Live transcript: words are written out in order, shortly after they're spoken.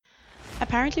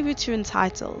Apparently, we're too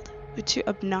entitled, we're too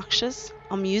obnoxious,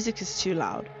 our music is too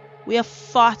loud. We are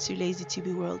far too lazy to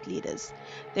be world leaders.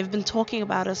 They've been talking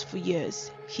about us for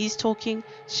years. He's talking,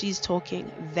 she's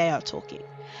talking, they are talking.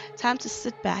 Time to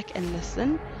sit back and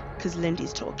listen, because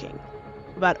Lindy's talking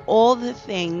about all the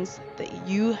things that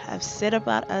you have said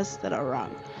about us that are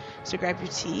wrong. So grab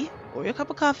your tea or your cup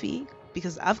of coffee,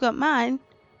 because I've got mine,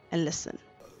 and listen.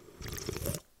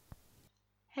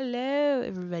 Hello,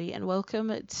 everybody, and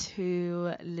welcome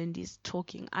to Lindy's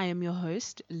Talking. I am your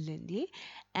host, Lindy,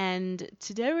 and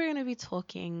today we're going to be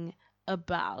talking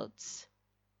about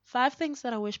 5 things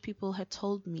that I wish people had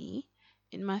told me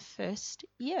in my first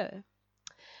year.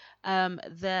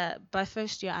 By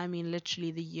first year I mean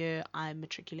literally the year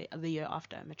the year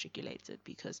after I matriculated,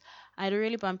 because I had a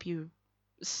really bumpy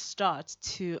start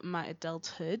to my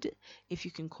adulthood, if you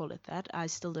can call it that. I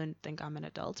still don't think I'm an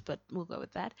adult, but we'll go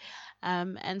with that.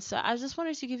 And so I just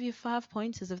wanted to give you 5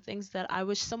 pointers of things that I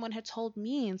wish someone had told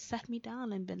me and sat me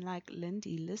down and been like,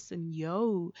 Lindy, listen,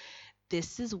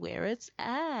 this is where it's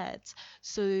at.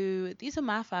 So these are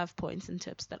my 5 points and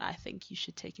tips that I think you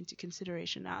should take into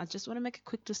consideration. Now, I just want to make a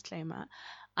quick disclaimer.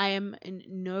 I am in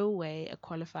no way a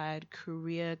qualified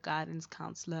career guidance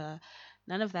counselor,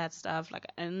 none of that stuff. Like,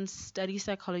 I didn't study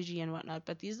psychology and whatnot,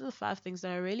 but these are the 5 things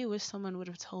that I really wish someone would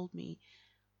have told me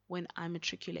when I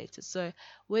matriculated. So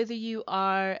whether you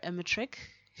are a matric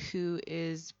who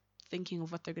is thinking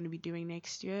of what they're going to be doing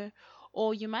next year,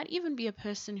 or you might even be a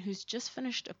person who's just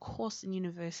finished a course in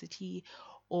university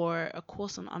or a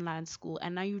course on online school,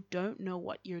 and now you don't know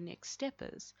what your next step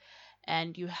is.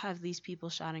 And you have these people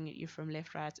shouting at you from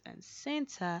left, right, and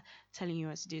center, telling you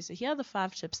what to do. So here are the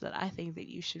 5 tips that I think that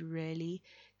you should really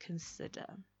consider.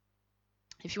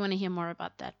 If you want to hear more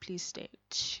about that, please stay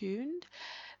tuned.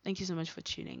 Thank you so much for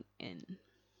tuning in.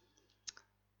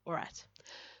 All right.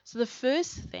 So the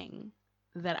first thing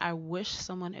that I wish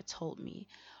someone had told me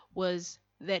was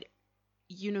that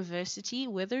university,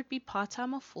 whether it be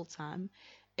part-time or full-time,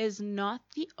 is not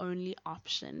the only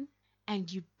option,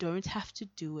 and you don't have to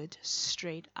do it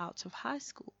straight out of high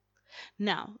school.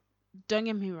 Now, don't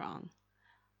get me wrong.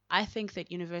 I think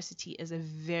that university is a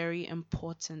very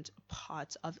important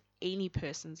part of any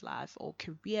person's life or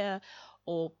career,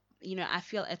 or I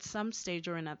feel at some stage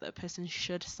or another a person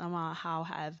should somehow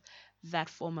have that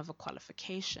form of a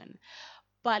qualification.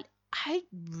 But I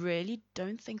really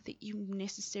don't think that you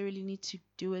necessarily need to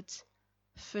do it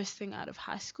first thing out of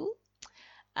high school.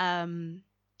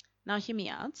 Now, hear me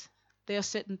out. There are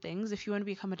certain things. If you want to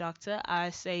become a doctor,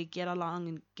 I say get along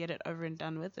and get it over and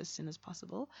done with as soon as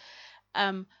possible.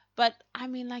 But I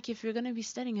mean, like, if you're going to be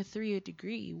studying a 3-year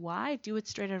degree, why do it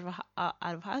straight out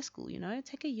of high school?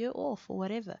 Take a year off or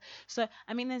whatever. So,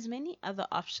 I mean, there's many other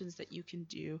options that you can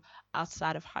do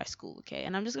outside of high school, okay?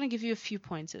 And I'm just going to give you a few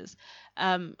pointers.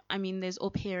 I mean, there's au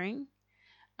pairing.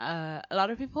 A lot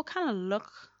of people kind of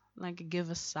look like give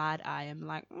a side eye. I'm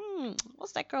like,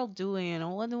 what's that girl doing?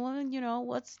 Or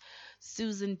what's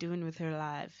Susan doing with her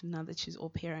life now that she's au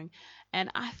pairing? And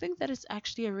I think that it's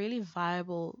actually a really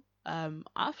viable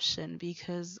option,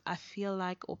 because I feel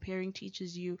like au pairing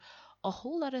teaches you a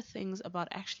whole lot of things about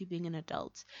actually being an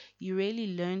adult. You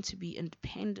really learn to be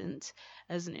independent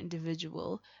as an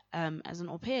individual, as an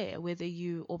au pair, whether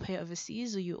you au pair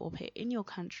overseas or you au pair in your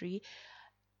country.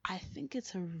 I think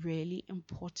it's a really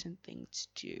important thing to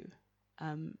do.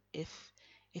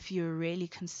 If you're really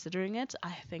considering it,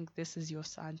 I think this is your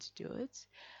sign to do it.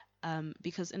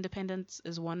 Because independence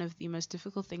is one of the most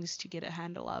difficult things to get a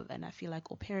handle of, and I feel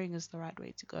like au pairing is the right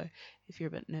way to go if you're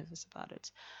a bit nervous about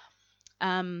it.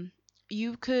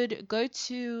 You could go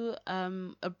to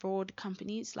abroad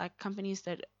companies, like companies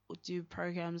that do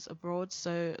programs abroad.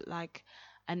 So, like,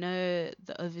 I know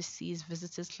the Overseas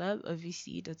Visitors Club,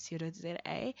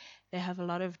 ovc.co.za, they have a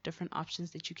lot of different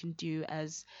options that you can do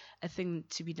as a thing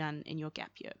to be done in your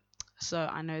gap year. So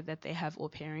I know that they have au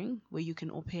pairing, where you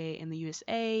can au pair in the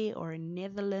USA or in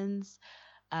Netherlands.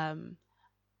 I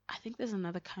think there's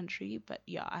another country, but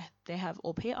yeah, they have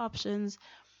au pair options.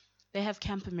 They have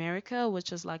Camp America,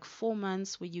 which is like 4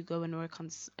 months where you go and work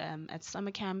on at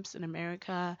summer camps in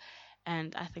America.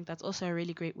 And I think that's also a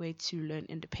really great way to learn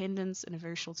independence in a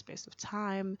very short space of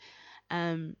time.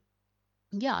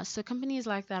 So companies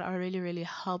like that are really, really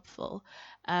helpful.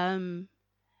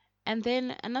 And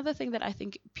then another thing that I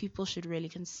think people should really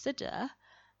consider,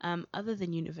 other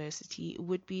than university,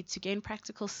 would be to gain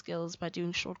practical skills by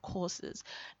doing short courses.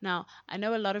 Now, I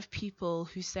know a lot of people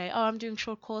who say, oh, I'm doing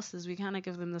short courses. We kind of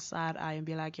give them the side eye and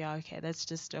be like, yeah, okay, that's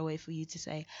just a way for you to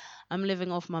say, I'm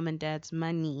living off mom and dad's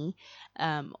money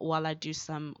while I do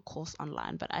some course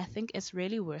online. But I think it's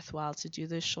really worthwhile to do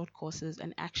those short courses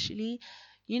and actually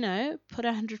put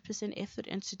 100% effort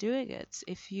into doing it.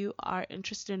 If you are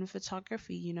interested in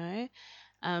photography,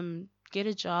 get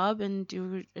a job and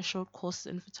do a short course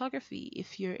in photography.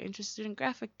 If you're interested in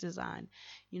graphic design,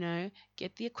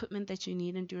 get the equipment that you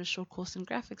need and do a short course in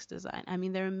graphics design. I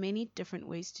mean, there are many different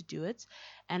ways to do it.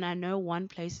 And I know one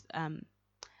place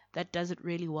that does it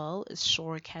really well is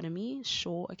Shaw Academy.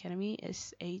 Shaw Academy,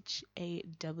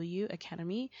 SHAW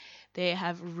Academy. They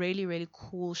have really, really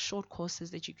cool short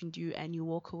courses that you can do, and you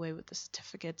walk away with a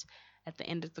certificate at the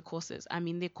end of the courses. I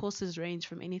mean, their courses range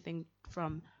from anything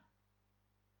from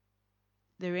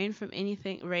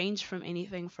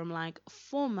like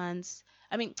 4 months,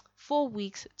 4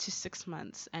 weeks to 6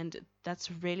 months. And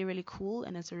that's really, really cool.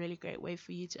 And it's a really great way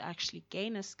for you to actually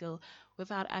gain a skill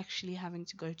without actually having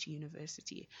to go to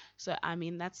university. So, I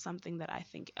mean, that's something that I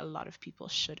think a lot of people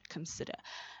should consider.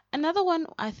 Another one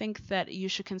I think that you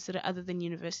should consider other than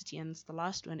university, and it's the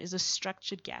last one, is a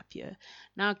structured gap year.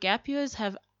 Now, gap years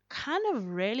have kind of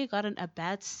really gotten a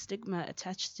bad stigma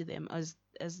attached to them as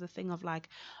the thing of like,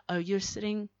 oh, you're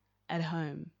sitting at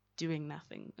home doing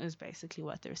nothing, is basically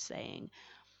what they're saying.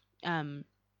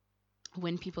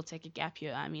 When people take a gap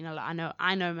year, I mean,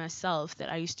 I know myself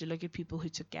that I used to look at people who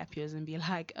took gap years and be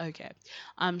like, okay,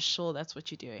 I'm sure that's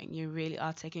what you're doing. You really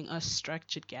are taking a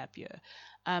structured gap year.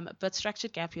 But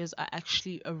structured gap years are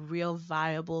actually a real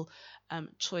viable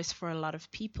choice for a lot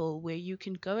of people, where you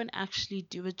can go and actually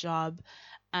do a job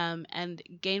and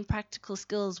gain practical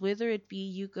skills, whether it be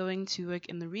you going to work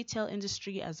in the retail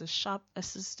industry as a shop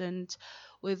assistant,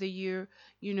 whether you're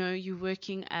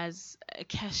working as a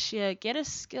cashier. Get a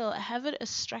skill, have it a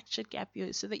structured gap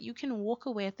year, so that you can walk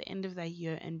away at the end of that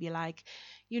year and be like,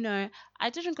 I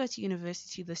didn't go to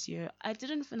university this year, I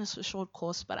didn't finish a short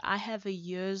course, but I have a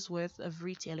year's worth of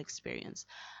retail experience,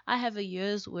 I have a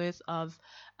year's worth of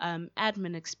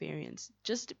admin experience.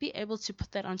 Just to be able to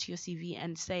put that onto your CV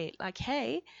and say like,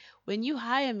 hey, when you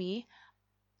hire me,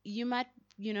 you might,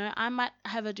 I might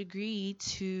have a degree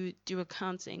to do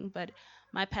accounting, but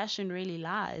my passion really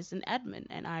lies in admin,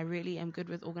 and I really am good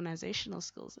with organizational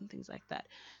skills and things like that.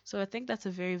 So I think that's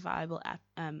a very viable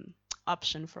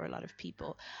option for a lot of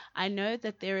people. I know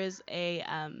that there is a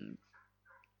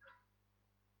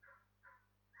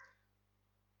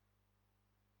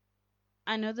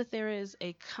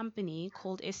company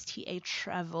called STA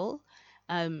Travel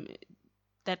um,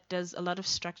 that does a lot of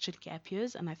structured gap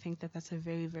years, and I think that that's a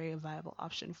very, very viable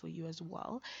option for you as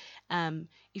well.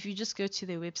 If you just go to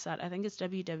their website, I think it's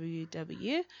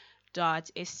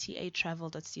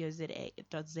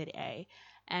www.statravel.co.za,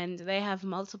 and they have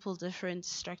multiple different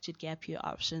structured gap year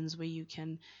options where you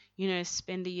can,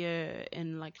 spend a year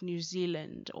in like New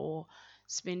Zealand, or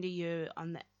spend a year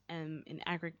on the in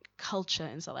agriculture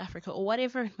in South Africa, or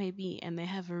whatever it may be, and they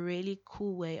have a really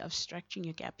cool way of structuring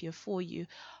your gap year for you.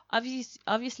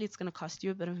 Obviously, it's going to cost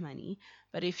you a bit of money,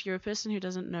 but if you're a person who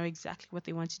doesn't know exactly what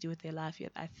they want to do with their life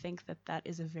yet, I think that that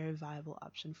is a very viable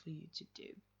option for you to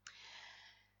do.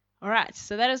 All right,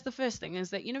 so that is the first thing,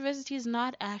 is that university is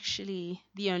not actually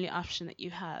the only option that you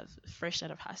have fresh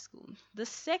out of high school. The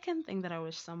second thing that I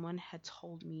wish someone had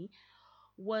told me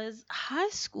was high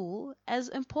school, as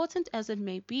important as it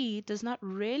may be, does not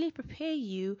really prepare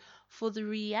you for the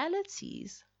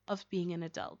realities of being an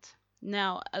adult.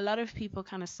 Now, a lot of people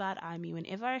kind of side eye me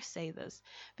whenever I say this,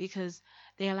 because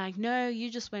they're like, no,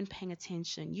 you just weren't paying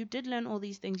attention. You did learn all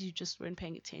these things, you just weren't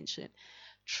paying attention.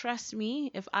 Trust me,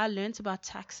 if I learned about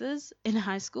taxes in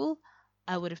high school,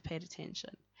 I would have paid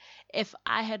attention. If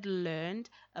I had learned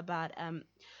about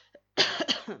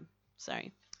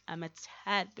sorry, I'm a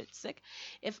tad bit sick.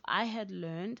 If I had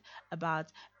learned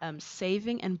about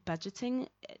saving and budgeting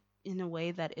in a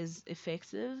way that is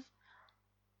effective,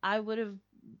 I would have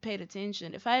paid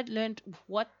attention. If I had learned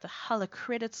what the hell a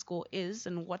credit score is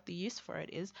and what the use for it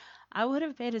is, I would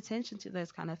have paid attention to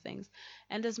those kind of things.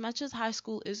 And as much as high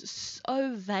school is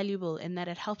so valuable in that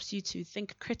it helps you to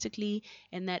think critically,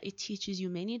 and that it teaches you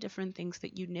many different things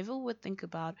that you never would think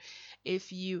about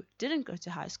if you didn't go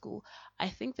to high school, I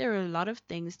think there are a lot of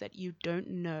things that you don't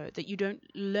know, that you don't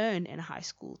learn in high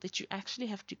school, that you actually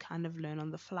have to kind of learn on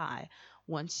the fly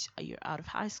once you're out of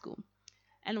high school.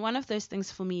 And one of those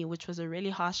things for me, which was a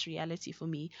really harsh reality for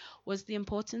me, was the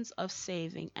importance of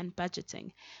saving and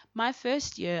budgeting. My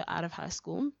first year out of high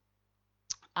school,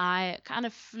 I kind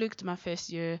of fluked my first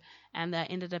year, and I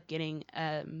ended up getting,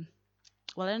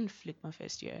 well, I didn't fluke my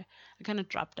first year. I kind of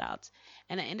dropped out,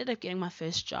 and I ended up getting my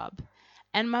first job.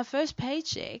 And my first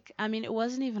paycheck, I mean, it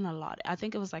wasn't even a lot. I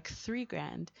think it was like 3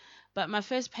 grand. But my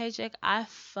first paycheck, I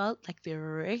felt like the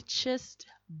richest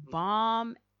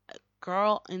bomb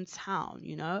girl in town,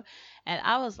 And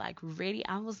I was like ready.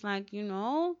 I was like,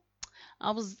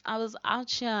 I was out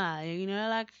here,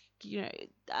 like, you know,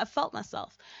 I felt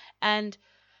myself. And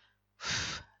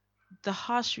the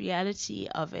harsh reality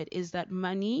of it is that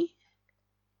money,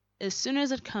 as soon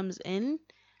as it comes in,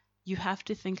 you have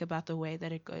to think about the way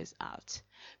that it goes out.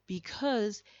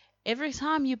 Because every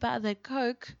time you buy that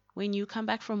Coke, when you come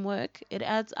back from work, it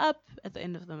adds up at the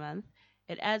end of the month.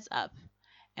 It adds up.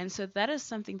 And so that is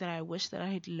something that I wish that I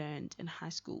had learned in high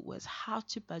school, was how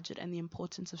to budget and the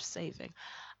importance of saving.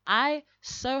 I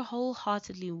so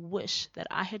wholeheartedly wish that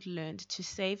I had learned to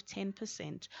save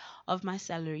 10% of my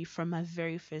salary from my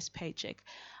very first paycheck.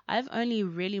 I've only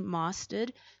really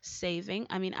mastered saving.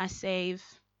 I mean,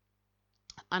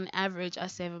 on average, I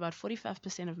save about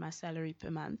 45% of my salary per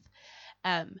month.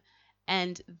 Um,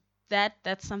 and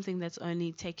that's something that's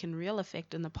only taken real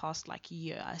effect in the past like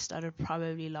year. I started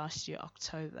probably last year,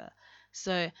 October.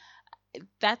 So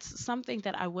that's something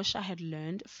that I wish I had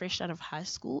learned fresh out of high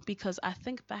school, because I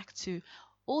think back to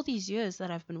all these years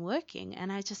that I've been working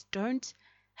and I just don't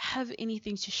have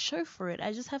anything to show for it.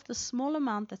 I just have the small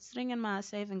amount that's sitting in my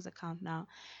savings account now,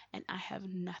 and I have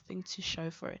nothing to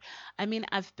show for it. I mean,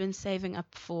 I've been saving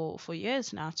up for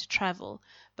years now to travel,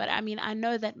 but I mean, I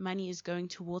know that money is going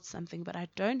towards something, but I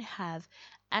don't have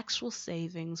actual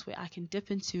savings where I can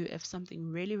dip into if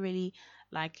something really, really,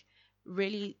 like,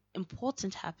 really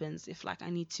important happens, if like I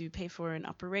need to pay for an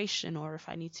operation or if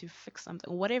I need to fix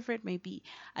something, whatever it may be.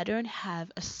 I don't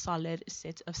have a solid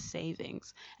set of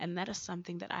savings, and that is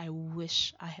something that I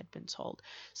wish I had been told.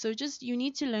 So just, you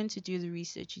need to learn to do the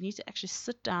research. You need to actually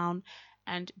sit down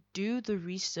and do the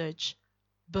research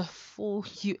before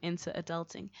you enter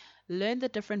adulting. Learn the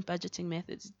different budgeting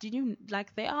methods. Did you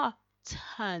like,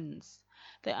 tons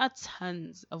there are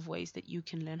tons of ways that you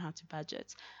can learn how to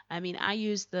budget. I mean, I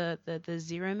use the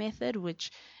zero method,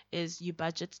 which is you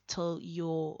budget till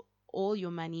your all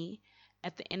your money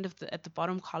at the end of at the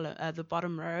bottom column, the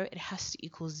bottom row, it has to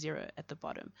equal zero at the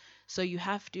bottom. So you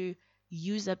have to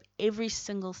use up every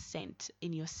single cent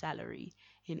in your salary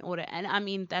in order. And I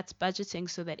mean, that's budgeting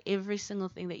so that every single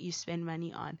thing that you spend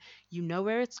money on, you know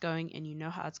where it's going and you know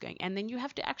how it's going. And then you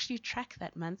have to actually track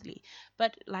that monthly.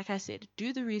 But like I said,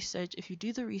 do the research. If you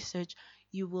do the research,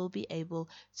 you will be able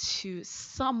to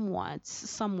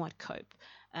somewhat cope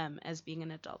as being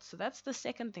an adult. So that's the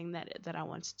second thing that I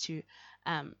wanted to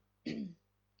um,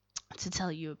 to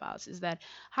tell you about, is that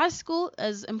high school,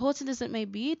 as important as it may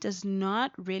be, does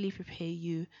not really prepare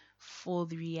you for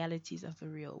the realities of the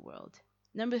real world.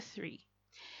 Number three,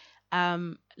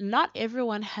 not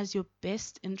everyone has your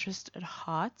best interest at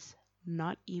heart,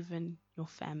 not even your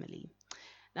family.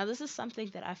 Now, this is something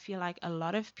that I feel like a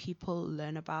lot of people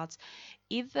learn about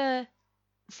either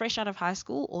fresh out of high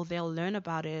school, or they'll learn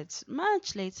about it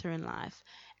much later in life.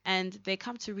 And they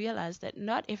come to realize that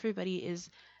not everybody is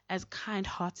as kind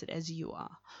hearted as you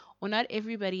are, or not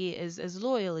everybody is as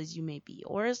loyal as you may be,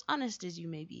 or as honest as you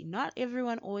may be. Not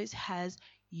everyone always has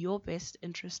your best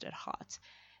interest at heart.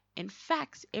 In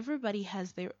fact, everybody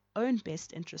has their own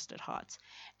best interest at heart.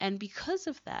 And because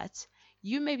of that,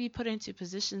 you may be put into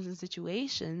positions and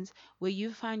situations where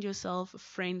you find yourself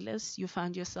friendless, you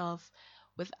find yourself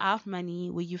without money,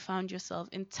 where you found yourself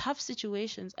in tough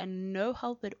situations and no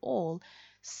help at all,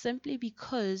 simply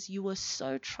because you were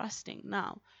so trusting.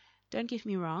 Now, don't get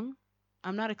me wrong,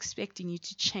 I'm not expecting you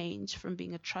to change from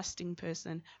being a trusting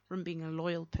person, from being a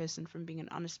loyal person, from being an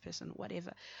honest person,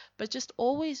 whatever. But just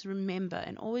always remember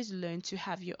and always learn to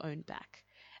have your own back.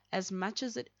 As much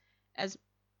as it as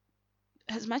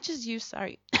much as you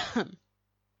sorry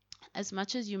as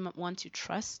much as you want to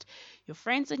trust your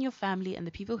friends and your family and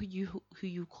the people who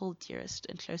you call dearest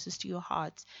and closest to your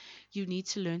heart, you need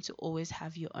to learn to always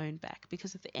have your own back,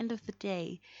 because at the end of the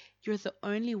day, you're the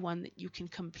only one that you can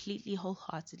completely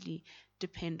wholeheartedly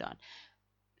depend on.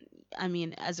 I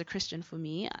mean, as a Christian for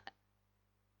me,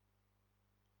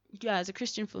 yeah, as a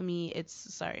Christian for me,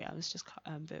 it's sorry, I was just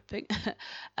burping.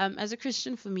 As a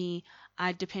Christian for me,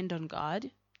 I depend on God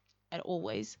at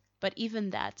always. But even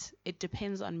that, it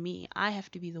depends on me. I have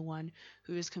to be the one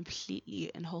who is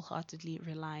completely and wholeheartedly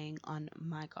relying on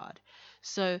my God.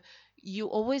 So you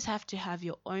always have to have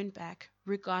your own back,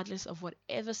 regardless of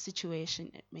whatever situation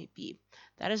it may be.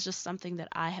 That is just something that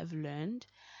I have learned.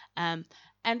 Um,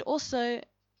 and also,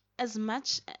 as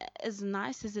much as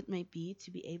nice as it may be to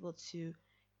be able to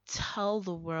tell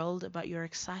the world about your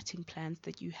exciting plans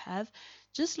that you have,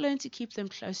 just learn to keep them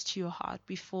close to your heart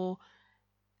before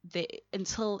they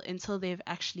until they've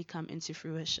actually come into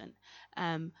fruition.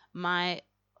 My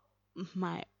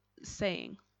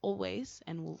saying always,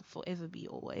 and will forever be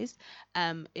always,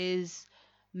 is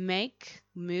make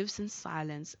moves in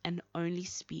silence and only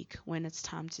speak when it's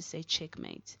time to say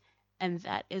checkmate. And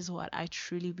that is what I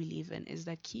truly believe in, is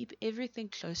that keep everything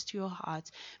close to your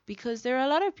heart, because there are a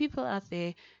lot of people out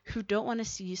there who don't want to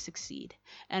see you succeed.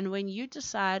 And when you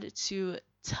decide to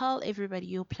tell everybody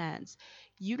your plans,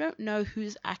 you don't know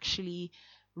who's actually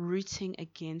rooting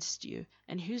against you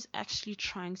and who's actually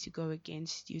trying to go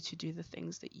against you to do the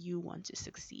things that you want to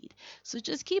succeed. So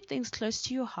just keep things close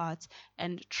to your heart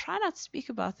and try not to speak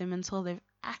about them until they've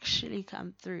actually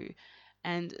come through.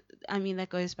 And I mean, that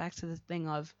goes back to the thing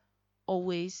of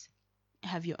always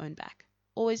have your own back.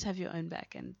 Always have your own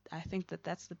back. And I think that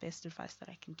that's the best advice that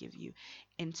I can give you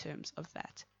in terms of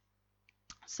that.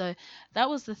 So that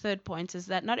was the third point, is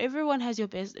that not everyone has your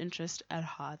best interest at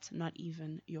heart, not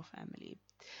even your family.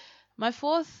 My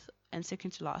fourth and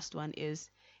second to last one is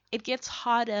it gets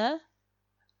harder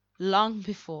long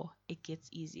before it gets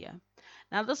easier.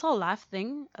 Now, this whole life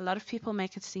thing, a lot of people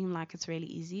make it seem like it's really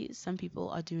easy. Some people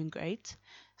are doing great.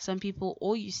 Some people,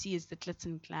 all you see is the glitz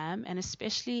and glam. And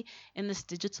especially in this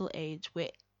digital age where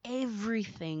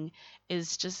everything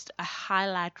is just a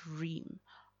highlight reel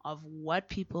of what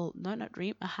people, no, not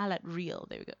reel, a highlight reel.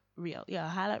 There we go. Reel. Yeah, a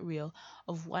highlight reel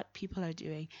of what people are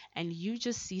doing. And you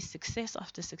just see success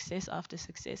after success after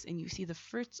success. And you see the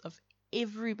fruits of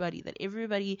that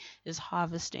everybody is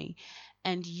harvesting,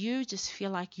 and you just feel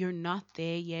like you're not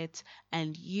there yet,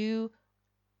 and you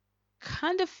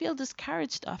kind of feel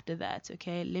discouraged after that.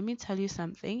 Okay, let me tell you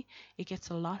something, it gets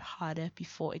a lot harder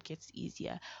before it gets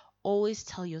easier. Always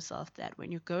tell yourself that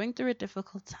when you're going through a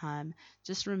difficult time,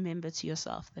 just remember to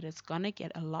yourself that it's going to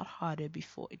get a lot harder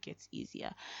before it gets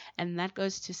easier. And that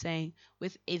goes to saying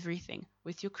with everything,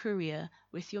 with your career,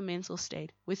 with your mental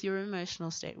state, with your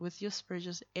emotional state, with your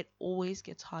spiritual state, it always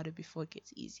gets harder before it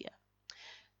gets easier.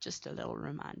 Just a little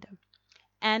reminder.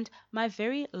 And my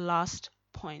very last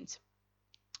point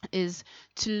is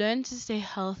to learn to stay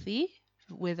healthy,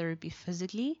 whether it be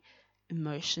physically,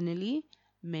 emotionally,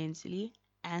 mentally,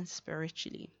 and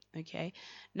spiritually. Okay.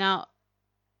 Now,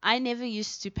 I never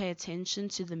used to pay attention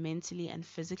to the mentally and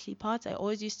physically parts. I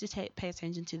always used to pay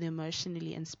attention to the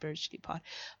emotionally and spiritually part.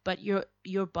 But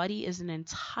your body is an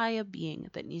entire being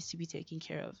that needs to be taken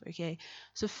care of, okay?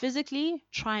 So physically,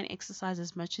 try and exercise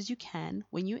as much as you can.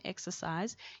 When you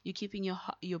exercise, you're keeping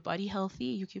your body healthy,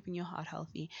 you're keeping your heart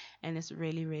healthy, and it's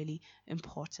really, really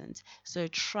important. So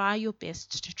try your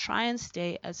best to try and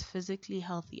stay as physically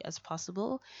healthy as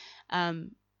possible.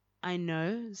 I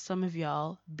know some of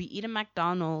y'all be eating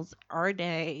McDonald's all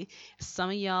day. Some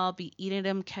of y'all be eating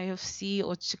them KFC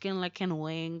or chicken licking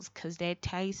wings because they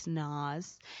taste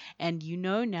nice. And you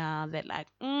know now that like,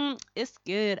 it's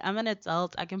good. I'm an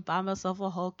adult. I can buy myself a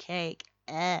whole cake.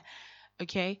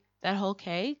 Okay, that whole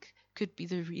cake could be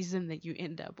the reason that you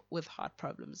end up with heart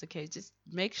problems. Okay, just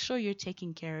make sure you're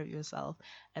taking care of yourself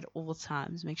at all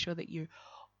times. Make sure that you're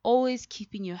always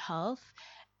keeping your health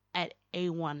at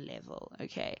A1 level,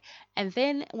 okay? And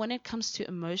then when it comes to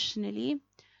emotionally,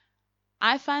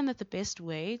 I find that the best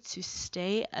way to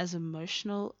stay as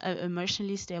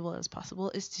emotionally stable as possible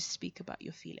is to speak about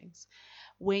your feelings.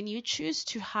 When you choose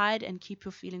to hide and keep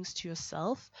your feelings to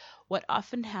yourself, what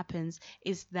often happens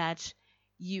is that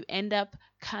you end up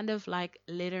kind of like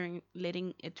letting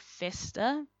it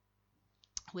fester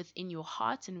within your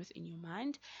heart and within your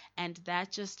mind, and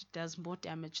that just does more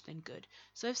damage than good.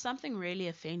 So if something really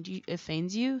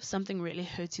offends you, something really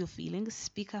hurts your feelings,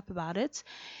 speak up about it.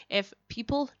 If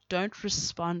people don't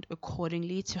respond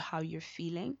accordingly to how you're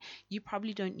feeling, you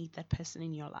probably don't need that person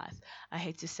in your life. I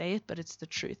hate to say it, but it's the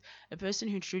truth. A person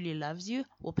who truly loves you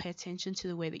will pay attention to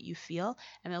the way that you feel,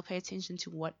 and they'll pay attention to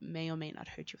what may or may not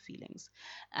hurt your feelings.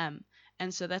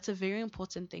 And so that's a very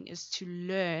important thing, is to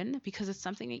learn, because it's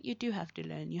something that you do have to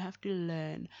learn. You have to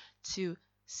learn to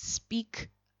speak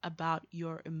about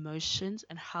your emotions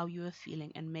and how you are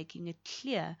feeling, and making it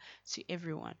clear to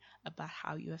everyone about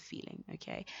how you are feeling,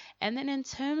 okay? And then in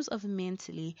terms of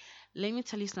mentally, let me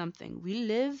tell you something. We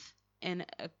live in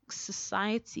a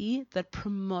society that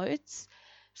promotes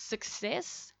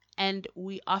success, and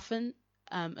we often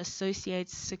associate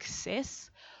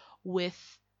success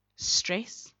with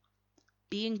stress,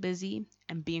 being busy,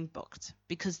 and being booked,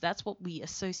 because that's what we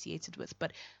associated with.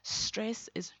 But stress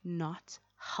is not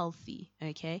healthy,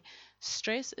 okay?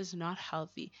 Stress is not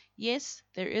healthy. Yes,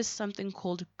 there is something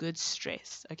called good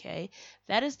stress, okay?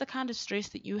 That is the kind of stress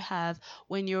that you have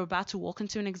when you're about to walk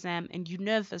into an exam and you're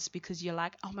nervous because you're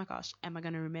like, oh my gosh, am I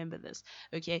going to remember this?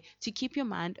 Okay, to keep your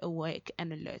mind awake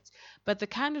and alert. But the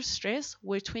kind of stress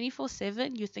where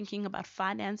 24/7 you're thinking about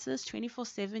finances,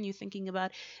 24/7 you're thinking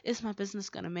about, is my business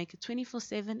going to make it?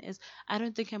 24/7 is, I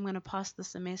don't think I'm going to pass the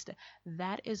semester.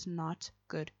 That is not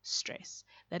good stress.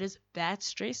 That is bad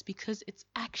stress, because it's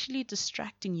actually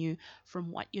distracting you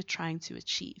from what you're trying to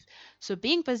achieve. So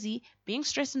being busy, being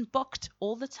stressed and booked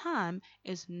all the time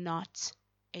is not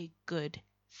a good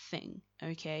thing,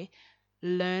 okay?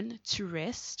 Learn to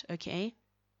rest, okay?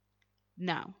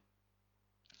 Now,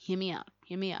 hear me out.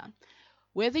 Hear me out.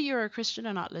 Whether you're a Christian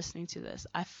or not listening to this,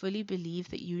 I fully believe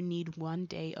that you need one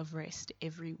day of rest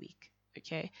every week,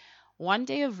 okay? One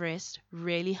day of rest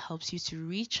really helps you to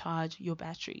recharge your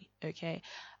battery, okay?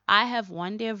 I have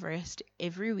one day of rest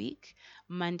every week.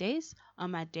 Mondays are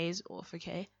my days off,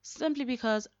 okay? Simply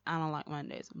because I don't like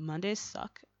Mondays. Mondays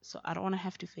suck, so I don't want to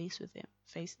have to face them.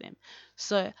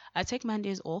 So I take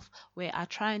Mondays off where I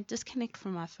try and disconnect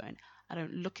from my phone. I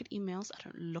don't look at emails. I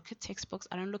don't look at textbooks.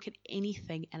 I don't look at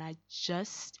anything. And I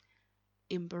just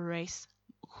embrace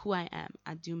who I am.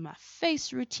 I do my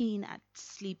face routine. I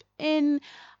sleep in.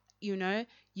 You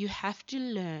have to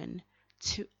learn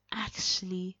to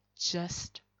actually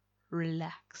just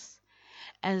relax.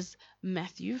 As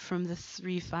Matthew from the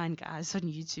Three Fine Guys on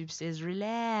YouTube says,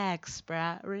 relax,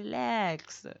 bruh,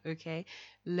 relax. Okay?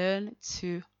 Learn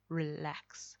to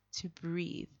relax, to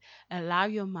breathe. Allow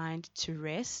your mind to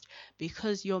rest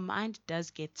because your mind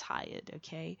does get tired,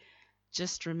 okay?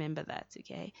 Just remember that,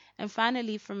 okay? And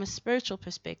finally, from a spiritual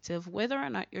perspective, whether or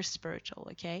not you're spiritual,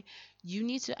 okay, you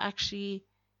need to actually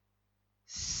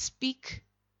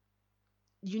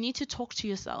you need to talk to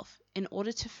yourself in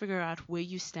order to figure out where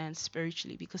you stand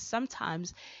spiritually, because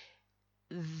sometimes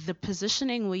the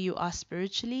positioning where you are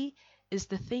spiritually is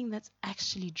the thing that's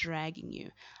actually dragging you.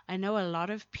 I know a lot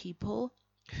of people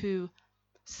who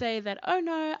say that, oh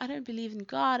no, I don't believe in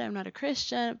God, I'm not a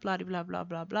Christian, blah, blah, blah,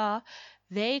 blah, blah.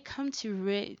 They come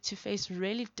to face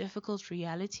really difficult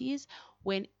realities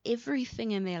when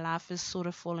everything in their life is sort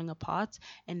of falling apart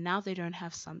and now they don't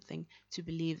have something to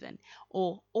believe in.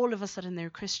 Or all of a sudden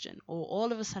they're Christian, or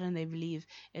all of a sudden they believe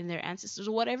in their ancestors,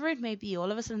 or whatever it may be.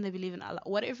 All of a sudden they believe in Allah,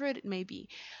 whatever it may be.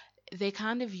 They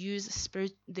kind of use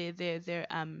their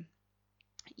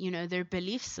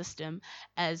belief system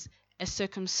as a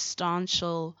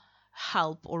circumstantial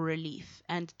help or relief,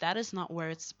 and that is not where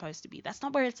it's supposed to be. That's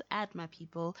not where it's at, my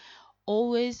people.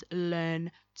 Always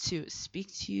learn to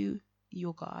speak to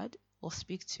your God, or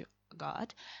speak to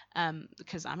God,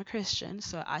 because I'm a Christian,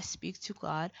 so I speak to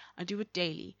God. I do it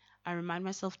daily. I remind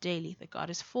myself daily that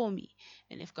God is for me.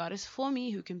 And if God is for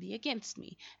me, who can be against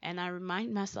me? And I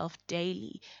remind myself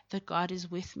daily that God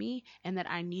is with me and that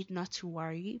I need not to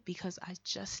worry, because I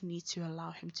just need to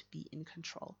allow him to be in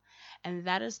control. And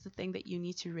that is the thing that you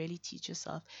need to really teach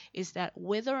yourself, is that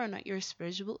whether or not you're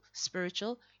spiritual,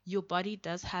 your body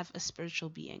does have a spiritual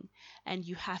being, and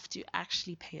you have to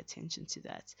actually pay attention to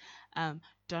that.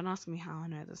 Don't ask me how I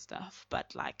know this stuff,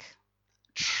 but like,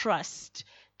 trust.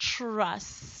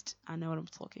 I know what I'm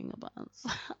talking about.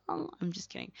 I'm just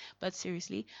kidding. But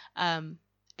seriously,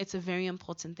 it's a very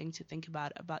important thing to think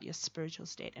about your spiritual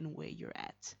state and where you're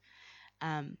at.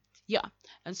 Yeah.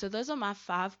 And so those are my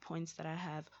 5 points that I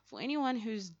have for anyone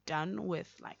who's done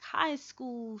with like high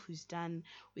school, who's done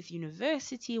with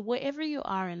university, wherever you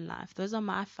are in life. Those are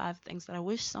my 5 things that I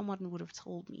wish someone would have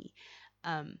told me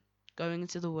going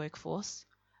into the workforce.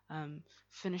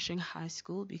 Finishing high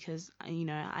school, because I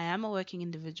am a working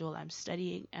individual. I'm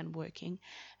studying and working,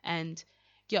 and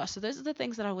yeah, so those are the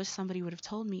things that I wish somebody would have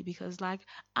told me, because like,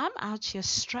 I'm out here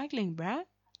struggling, bruh.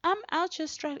 I'm out here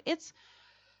struggling. It's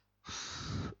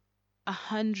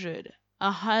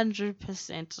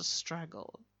 100% a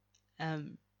struggle.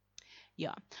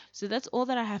 Yeah, so that's all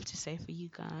that I have to say for you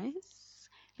guys.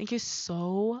 Thank you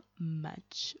so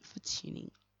much for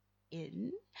tuning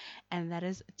in, and that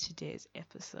is today's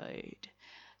episode.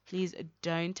 Please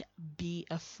don't be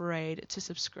afraid to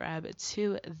subscribe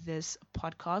to this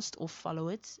podcast or follow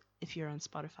it if you're on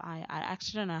Spotify. I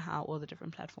actually don't know how all the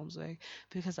different platforms work,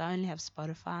 because I only have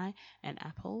Spotify and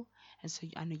Apple, and so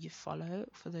I know you follow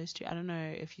for those two. I don't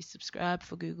know if you subscribe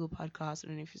for Google Podcasts. I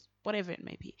don't know if you, whatever it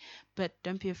may be, but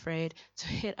don't be afraid to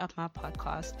hit up my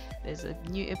podcast. There's a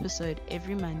new episode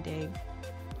every Monday.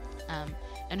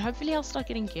 And hopefully I'll start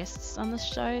getting guests on the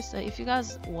show. So if you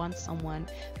guys want someone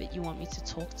that you want me to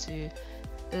talk to,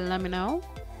 let me know,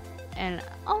 and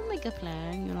I'll make a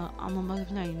plan. I'm gonna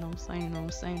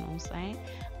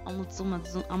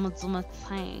do my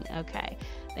thing. Okay.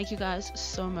 Thank you guys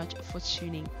so much for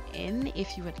tuning in.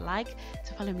 If you would like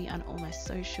to follow me on all my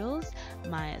socials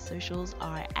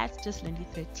are at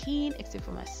justlindy13, except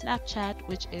for my Snapchat,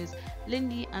 which is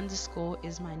Lindy_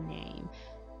 is my name.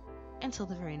 Until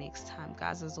the very next time,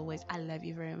 guys, as always, I love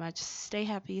you very much. Stay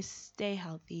happy, stay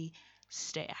healthy,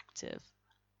 stay active.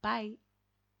 Bye.